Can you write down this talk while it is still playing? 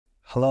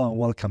Hello and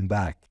welcome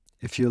back.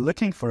 If you're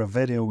looking for a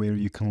video where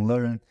you can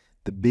learn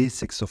the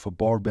basics of a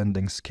bar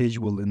bending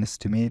schedule and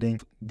estimating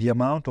the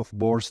amount of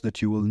bars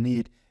that you will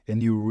need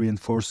in your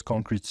reinforced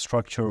concrete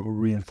structure or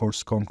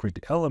reinforced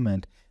concrete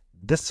element,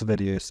 this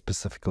video is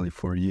specifically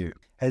for you.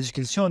 As you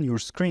can see on your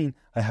screen,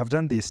 I have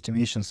done the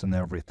estimations and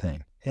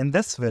everything. In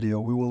this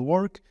video, we will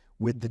work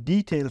with the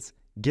details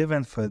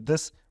given for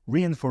this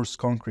reinforced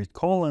concrete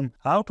column,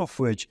 out of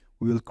which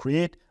we will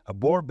create a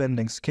bar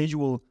bending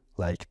schedule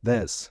like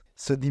this.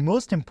 So the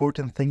most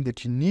important thing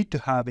that you need to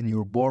have in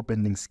your bar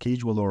bending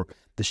schedule are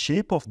the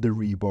shape of the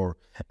rebar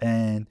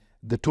and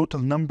the total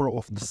number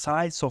of the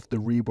sides of the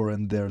rebar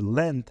and their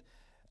length,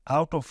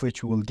 out of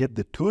which we will get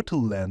the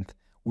total length.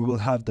 We will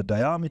have the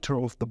diameter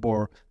of the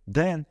bar,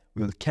 then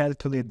we will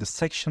calculate the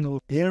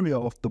sectional area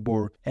of the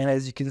bar, and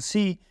as you can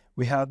see,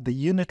 we have the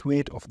unit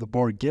weight of the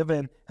bar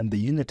given, and the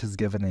unit is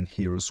given in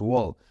here as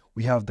well.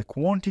 We have the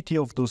quantity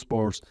of those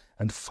bars,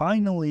 and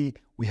finally,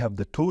 we have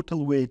the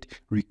total weight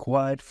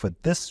required for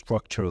this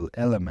structural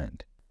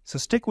element. So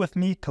stick with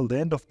me till the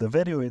end of the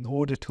video in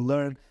order to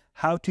learn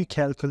how to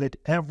calculate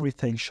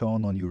everything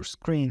shown on your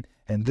screen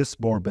in this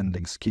bar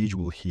bending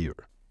schedule here.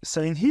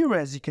 So in here,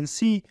 as you can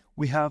see,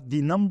 we have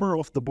the number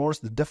of the bars,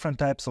 the different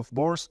types of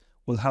bars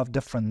will have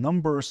different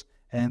numbers,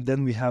 and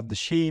then we have the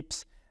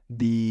shapes,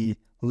 the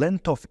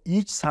length of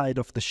each side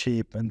of the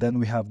shape, and then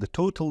we have the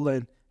total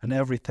length and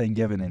everything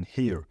given in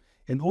here.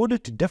 In order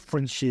to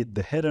differentiate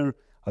the header,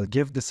 I'll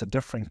give this a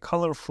different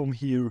color from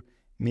here,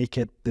 make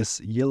it this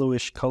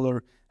yellowish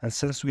color, and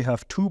since we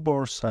have two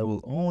bars, I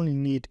will only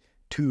need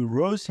two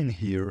rows in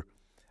here.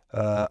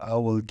 I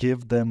will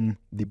give them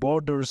the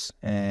borders,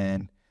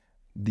 and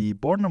the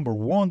bar number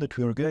 1 that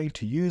we are going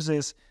to use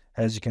is,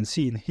 as you can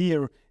see in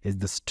here, is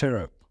the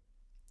stirrup.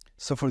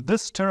 So for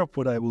this stirrup,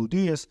 what I will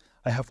do is,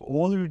 I have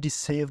already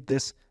saved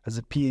this as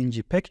a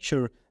PNG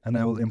picture, and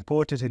I will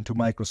import it into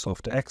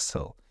Microsoft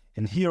Excel.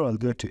 In here, I'll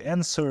go to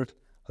Insert,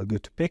 I'll go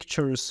to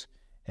Pictures,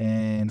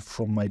 and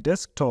from my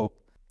desktop,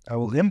 I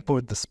will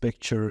import this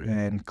picture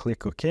and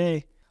click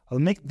OK. I'll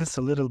make this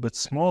a little bit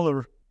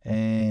smaller,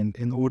 and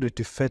in order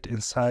to fit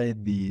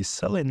inside the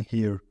cell in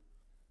here,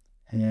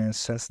 and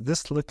since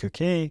this look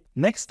okay,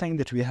 next thing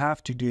that we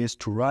have to do is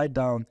to write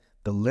down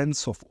the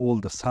lengths of all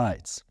the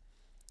sides.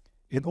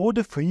 In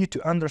order for you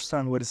to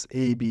understand what is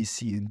A, B,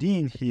 C, and D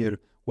in here,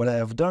 what I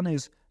have done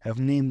is I have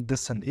named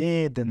this an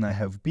A, then I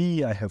have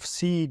B, I have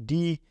C,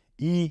 D,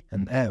 E,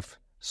 and F.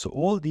 So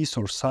all these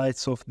are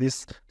sides of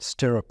this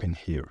stirrup in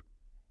here.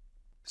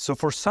 So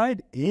for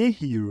side A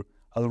here,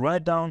 I'll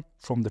write down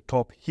from the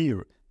top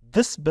here.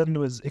 This bend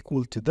is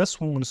equal to this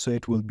one, so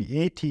it will be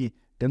 80.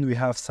 Then we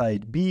have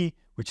side B,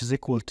 which is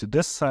equal to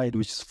this side,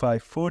 which is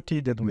 540.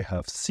 Then we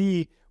have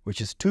C,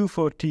 which is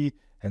 240,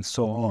 and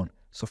so on.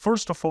 So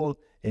first of all,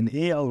 in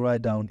A, I'll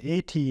write down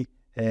 80,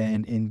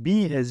 and in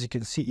B, as you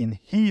can see in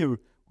here,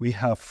 we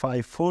have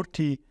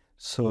 540.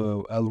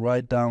 So I'll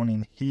write down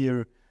in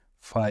here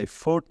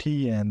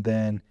 540, and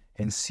then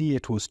in C,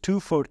 it was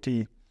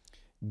 240.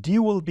 D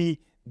will be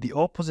the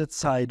opposite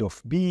side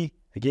of B.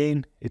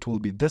 Again, it will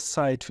be this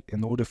side.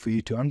 In order for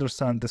you to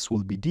understand, this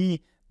will be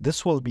D,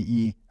 this will be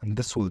E, and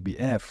this will be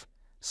F.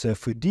 So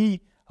for D,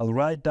 I'll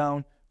write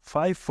down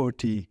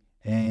 540,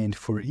 and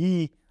for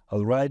E,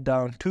 I'll write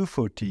down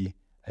 240.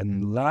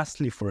 And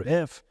lastly, for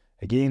F,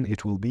 again,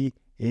 it will be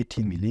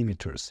 80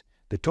 millimeters.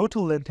 The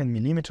total length in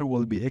millimeter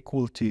will be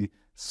equal to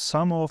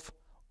sum of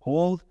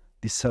all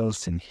the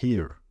cells in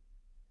here.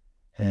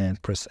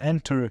 And press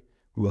enter,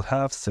 we will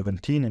have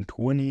 17 and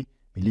 20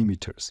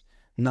 millimeters.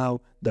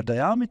 Now, the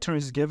diameter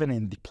is given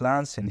in the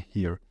plans in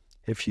here.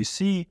 If you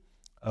see,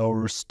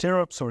 our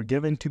stirrups are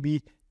given to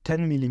be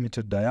 10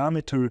 millimeter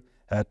diameter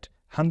at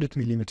 100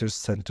 millimeters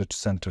center to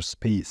center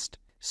spaced.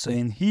 So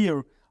in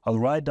here, I'll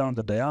write down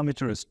the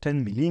diameter as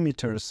 10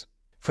 millimeters.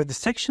 For the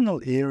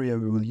sectional area,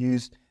 we will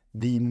use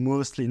the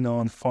mostly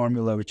known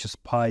formula, which is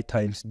pi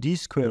times d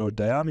squared, or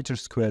diameter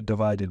squared,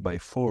 divided by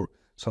 4.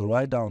 So I'll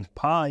write down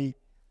pi,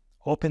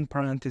 open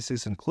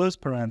parenthesis and close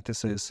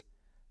parenthesis,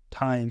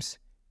 times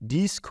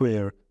d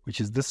squared, which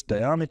is this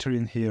diameter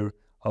in here.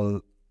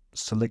 I'll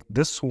select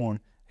this one.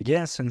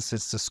 Again, since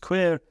it's a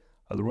square,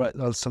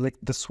 I'll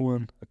select this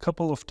one a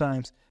couple of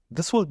times.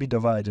 This will be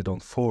divided on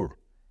 4.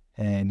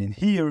 And in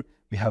here,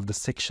 we have the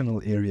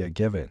sectional area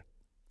given.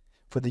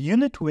 For the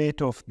unit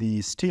weight of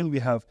the steel, we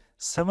have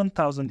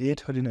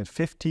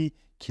 7,850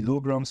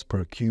 kilograms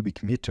per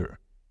cubic meter.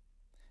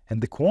 And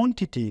the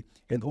quantity,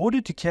 in order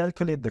to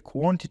calculate the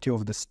quantity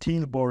of the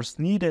steel bars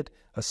needed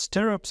as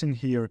stirrups in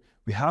here,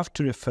 we have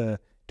to refer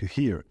to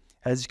here.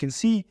 As you can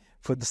see,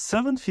 for the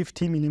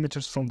 750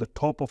 millimeters from the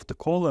top of the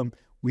column,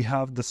 we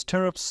have the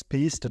stirrups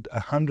spaced at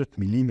 100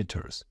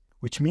 millimeters,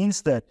 which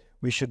means that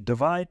we should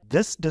divide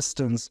this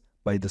distance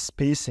by the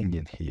spacing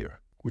in here,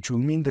 which will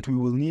mean that we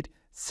will need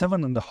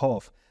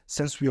 7.5.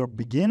 Since we are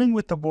beginning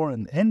with the bar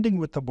and ending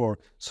with the bar,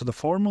 so the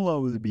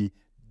formula will be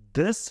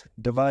this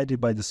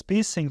divided by the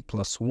spacing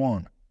plus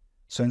 1.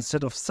 So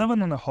instead of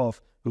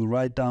 7.5, we'll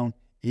write down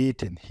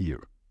 8 in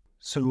here.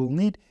 So we'll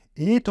need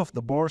 8 of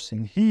the bars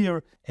in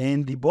here,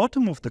 and the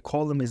bottom of the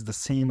column is the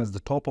same as the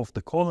top of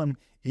the column.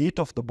 8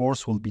 of the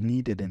bars will be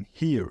needed in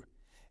here.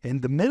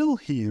 In the middle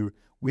here,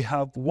 we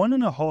have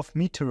 1.5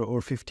 meter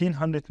or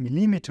 1500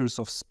 millimeters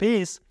of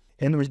space,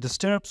 in which the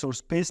stirrups are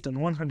spaced on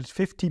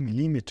 150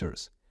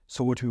 millimeters.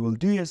 So what we will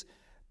do is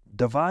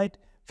divide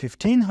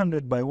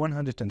 1500 by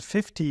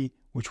 150,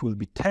 which will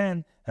be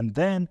 10, and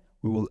then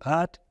we will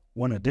add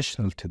 1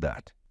 additional to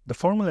that. The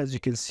formula, as you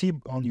can see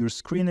on your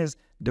screen, is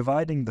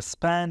dividing the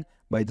span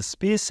by the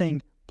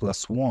spacing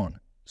plus 1.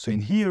 So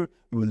in here,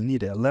 we will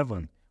need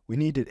 11. We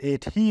needed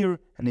 8 here,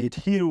 and 8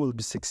 here will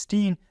be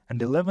 16,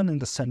 and 11 in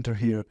the center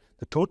here.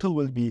 The total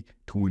will be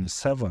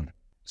 27.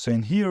 So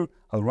in here,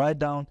 I'll write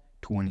down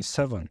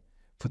 27.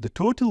 For the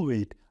total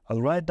weight,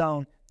 I'll write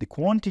down the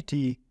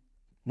quantity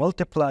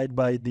multiplied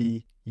by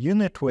the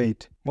unit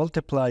weight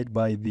multiplied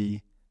by the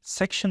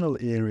sectional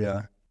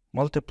area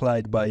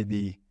multiplied by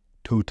the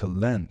total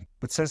length.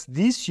 But since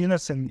these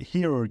units in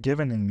here are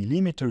given in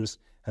millimeters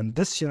and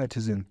this unit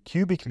is in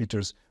cubic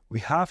meters, we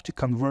have to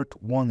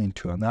convert one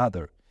into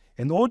another.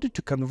 In order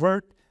to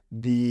convert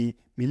the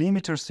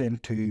millimeters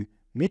into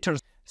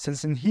meters,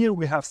 since in here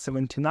we have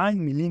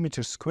 79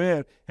 millimeters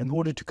square, in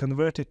order to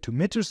convert it to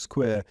meters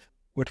square,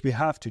 what we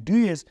have to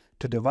do is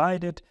to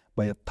divide it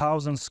by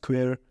 1,000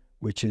 square,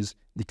 which is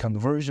the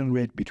conversion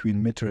rate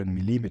between meter and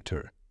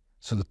millimeter.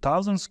 So the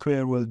 1,000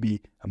 square will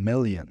be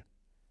 1,000,000.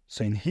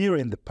 So in here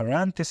in the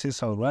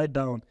parentheses, I'll write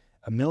down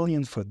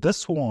 1,000,000 for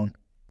this one.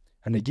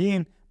 And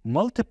again,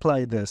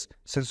 multiply this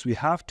since we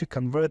have to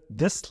convert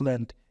this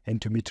length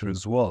into meter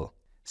as well.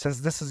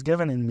 Since this is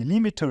given in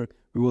millimeter,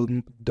 we will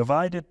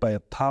divide it by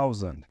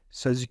 1,000.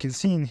 So as you can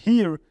see in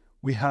here,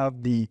 we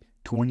have the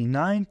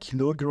 29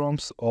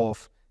 kilograms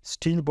of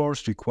steel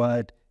bars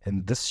required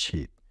in this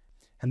shape.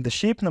 And the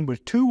shape number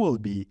 2 will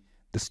be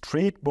the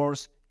straight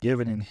bars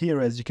given in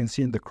here. As you can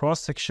see in the cross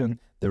section,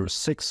 there are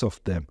 6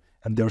 of them,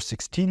 and they are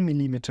 16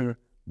 millimeter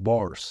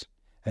bars.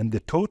 And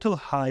the total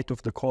height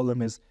of the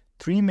column is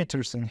 3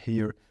 meters in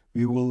here.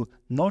 We will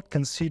not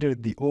consider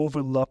the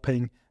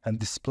overlapping and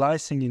the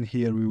splicing in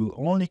here. We will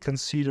only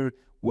consider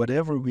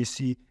whatever we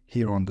see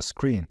here on the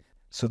screen.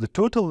 So the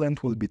total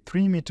length will be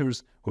 3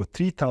 meters or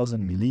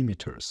 3,000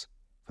 millimeters.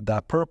 For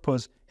that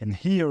purpose, in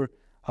here,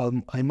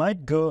 I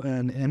might go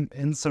and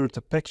insert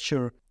a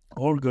picture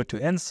or go to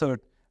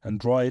insert and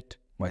draw it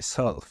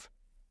myself.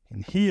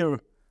 In here,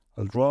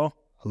 I'll draw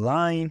a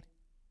line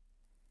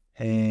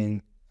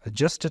and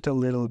adjust it a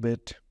little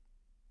bit.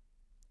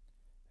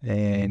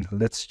 And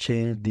let's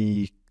change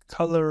the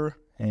color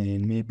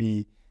and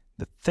maybe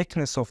the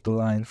thickness of the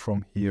line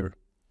from here.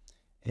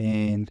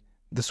 And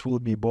this will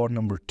be bar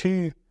number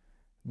 2.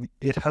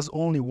 It has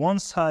only one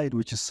side,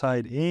 which is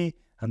side A,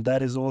 and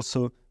that is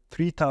also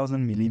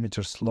 3,000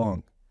 millimeters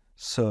long.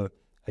 So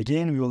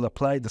again, we will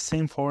apply the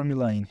same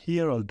formula in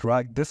here. I'll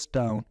drag this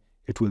down.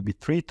 It will be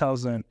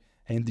 3,000,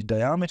 and the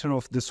diameter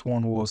of this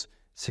one was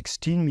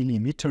 16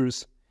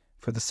 millimeters.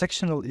 For the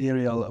sectional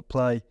area, I'll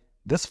apply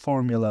this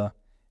formula,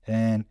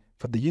 and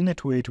for the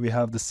unit weight, we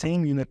have the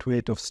same unit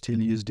weight of steel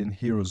used in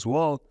here as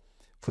well.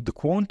 For the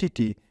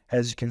quantity,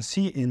 as you can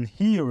see in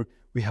here,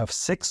 we have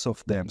 6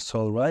 of them. So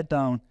I'll write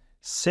down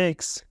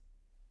 6,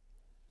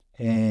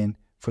 and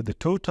for the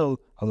total,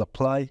 I'll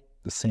apply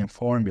the same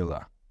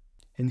formula.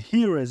 In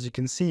here, as you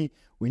can see,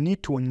 we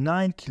need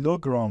 29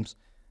 kilograms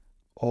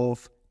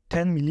of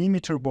 10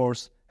 millimeter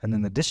bars, and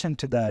in addition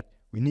to that,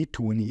 we need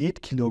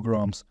 28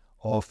 kilograms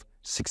of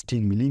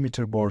 16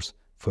 millimeter bars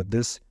for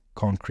this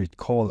concrete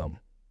column.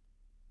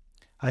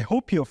 I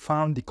hope you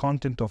found the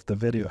content of the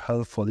video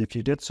helpful. If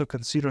you did so,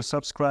 consider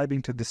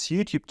subscribing to this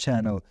YouTube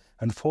channel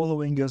and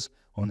following us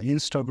on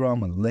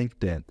Instagram and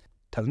LinkedIn.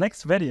 Till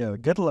next video,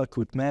 good luck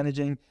with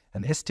managing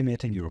and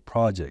estimating your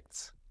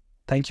projects.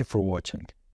 Thank you for watching.